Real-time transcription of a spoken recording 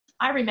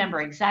I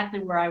remember exactly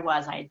where I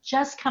was. I had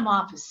just come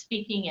off of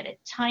speaking at a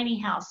tiny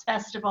house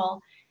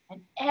festival,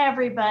 and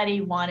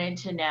everybody wanted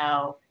to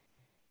know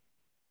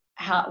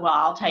how, well,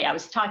 I'll tell you, I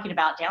was talking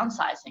about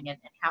downsizing and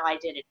how I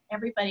did it.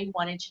 Everybody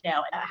wanted to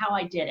know how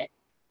I did it.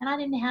 And I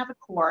didn't have a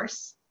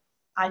course.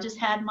 I just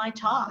had my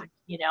talk,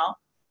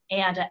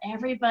 and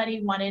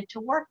everybody wanted to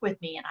work with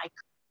me. And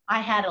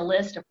I had a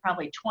list of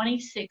probably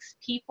 26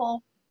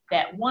 people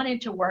that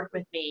wanted to work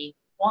with me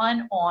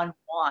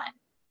one-on-one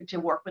to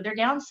work with their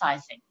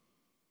downsizing.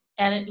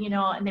 And,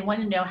 and they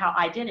wanted to know how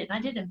I did it. And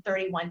I did it in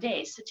 31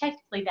 days. So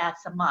technically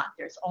that's a month.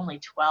 There's only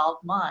 12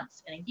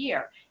 months in a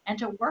year. And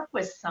to work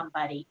with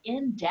somebody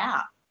in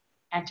depth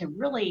and to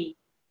really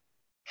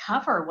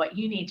cover what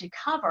you need to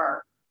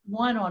cover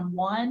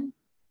one-on-one,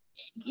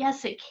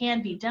 yes, it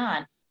can be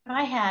done. But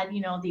I had,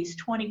 these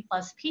 20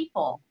 plus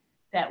people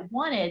that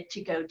wanted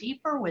to go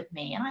deeper with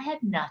me, and I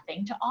had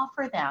nothing to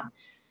offer them.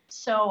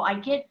 So I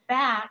get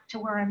back to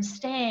where I'm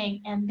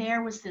staying, and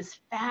there was this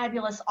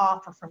fabulous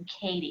offer from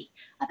Katie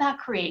about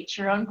create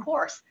your own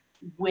course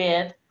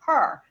with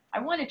her. I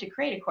wanted to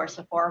create a course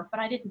before, her, but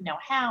I didn't know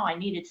how. I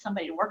needed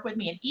somebody to work with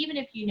me. And even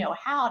if you know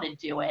how to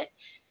do it,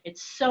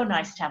 it's so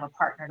nice to have a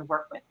partner to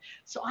work with.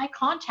 So I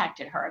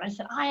contacted her and I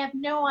said, I have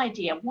no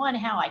idea, one,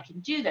 how I can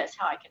do this,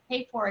 how I can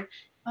pay for it,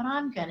 but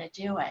I'm going to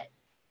do it.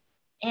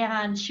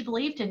 And she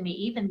believed in me.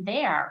 Even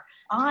there,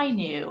 I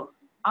knew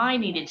I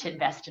needed to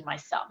invest in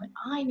myself and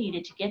I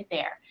needed to get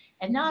there.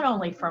 And not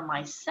only for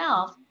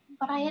myself,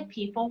 but I had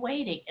people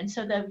waiting. And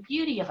so the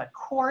beauty of a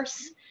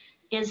course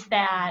is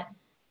that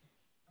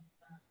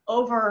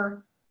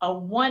over a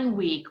 1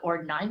 week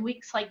or 9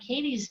 weeks like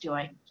Katie's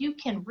doing, you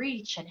can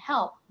reach and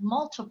help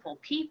multiple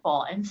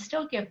people and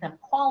still give them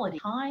quality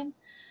time.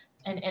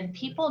 And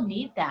people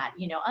need that.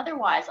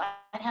 Otherwise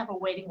I'd have a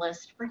waiting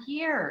list for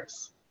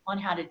years on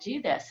how to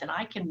do this. And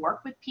I can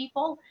work with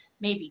people,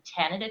 maybe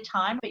 10 at a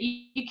time, but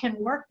you can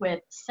work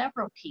with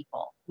several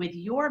people with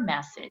your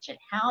message and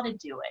how to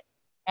do it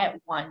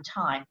at one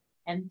time.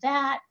 And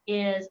that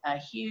is a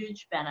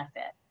huge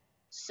benefit.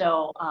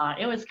 So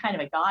it was kind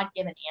of a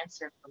God-given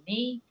answer for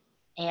me.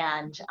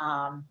 And,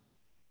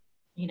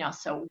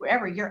 so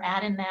wherever you're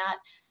at in that,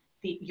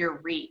 your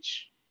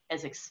reach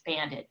has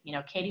expanded.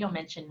 Katie will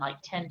mention like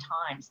 10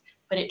 times,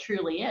 but it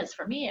truly is.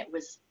 For me, it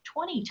was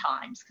 20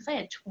 times because I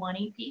had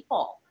 20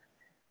 people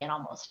and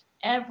almost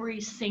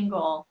every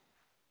single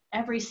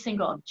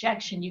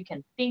objection you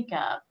can think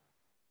of.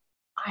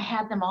 I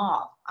had them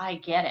all. I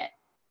get it,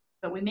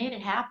 but we made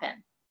it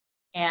happen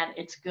and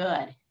it's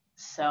good.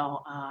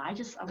 So I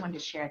wanted to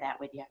share that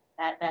with you.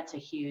 That's a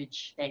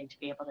huge thing to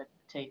be able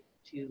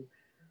to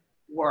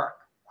work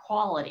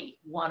quality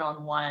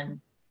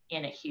one-on-one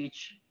in a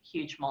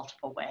huge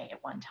multiple way at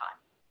one time.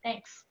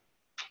 Thanks.